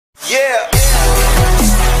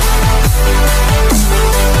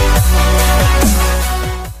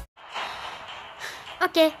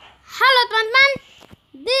Oke, halo teman-teman.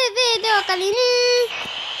 Di video kali ini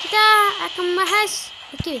kita akan membahas.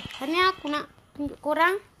 Hari ini aku nak tunjuk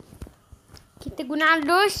korang. Kita guna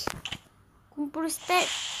aldous, kumpul step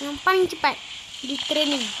yang paling cepat di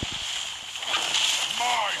training.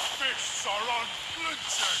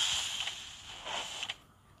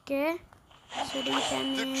 Oke, sudah kita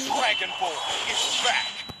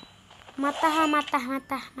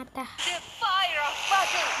mata.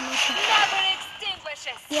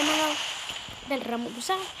 Dia malah dan rambut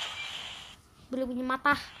besar, belum punya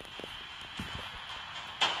mata.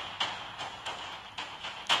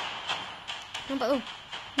 Nampak tuh,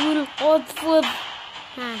 will outfit.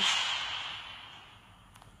 Nah,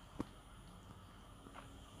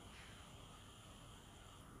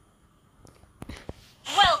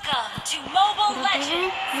 welcome to Mobile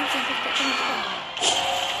Legends.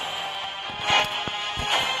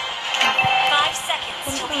 5 seconds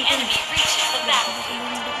till the enemy reaches the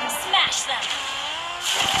battlefield. Smash them.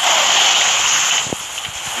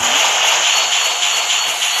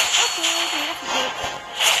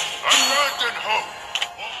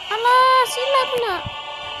 Alah, silap pula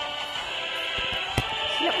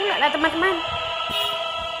lah teman-teman.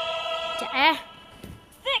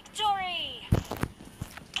 Victory.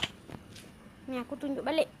 Ni aku tunjuk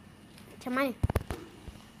balik macam mana.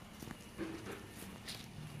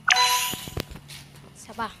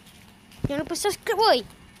 Sabar, jangan lupa subscribe boy.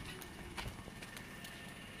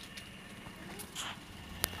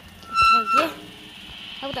 Lagi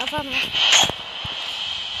aku tak faham lah.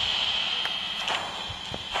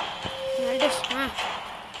 Aldous,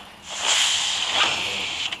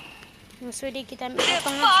 Sudah kita ambil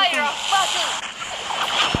potong lah.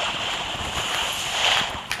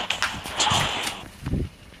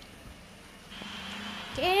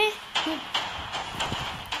 Oke,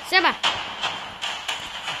 siapa?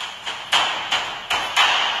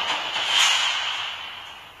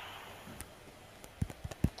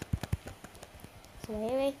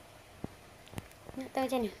 Seleweh, nak tahu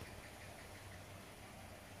macam mana?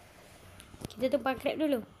 Kita tumpang krep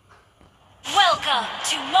dulu. Welcome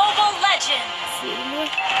to Mobile Legends.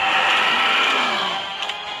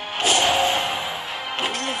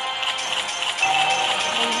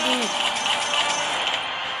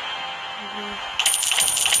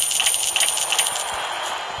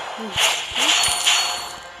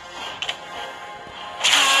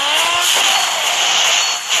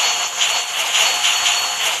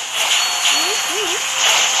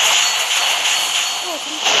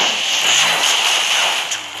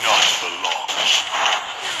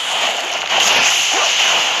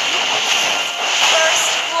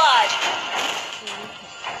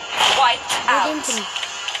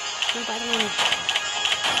 Nampak macam mana?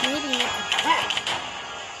 Ini dia.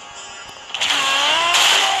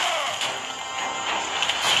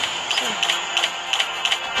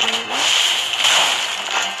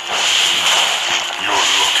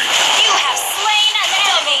 You have slain an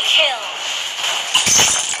enemy kill.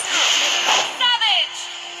 Savage.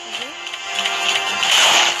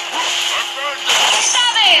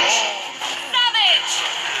 Savage. Savage.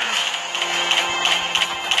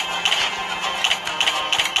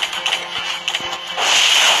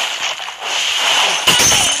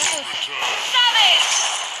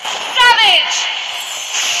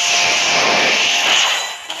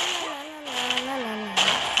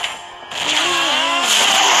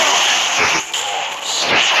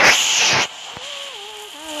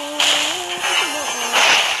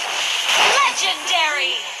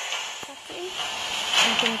 Legendary.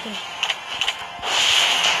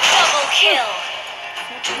 Double kill.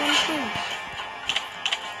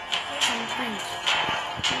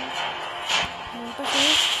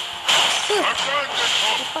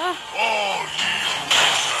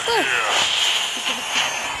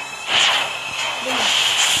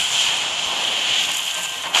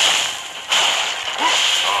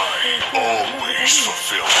 Always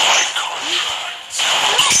fulfill my contracts.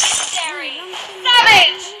 Legendary.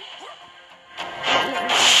 Savage.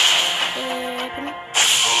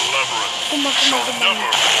 The labyrinth shall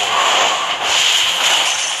never fall.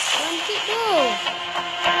 Cantik tu.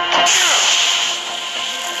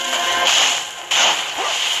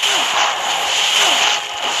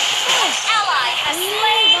 Ally has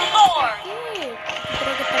slain Lord.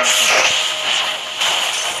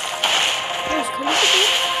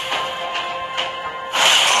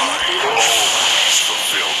 Always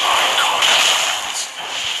fulfill my contracts.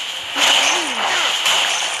 The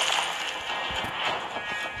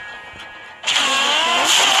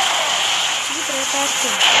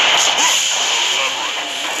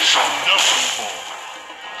labyrinth shall never fall.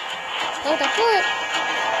 Tahu takut.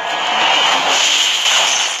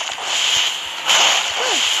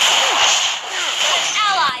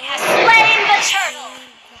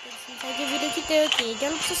 kita. Okay,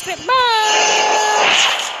 jangan lupa subscribe.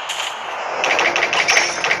 Bye.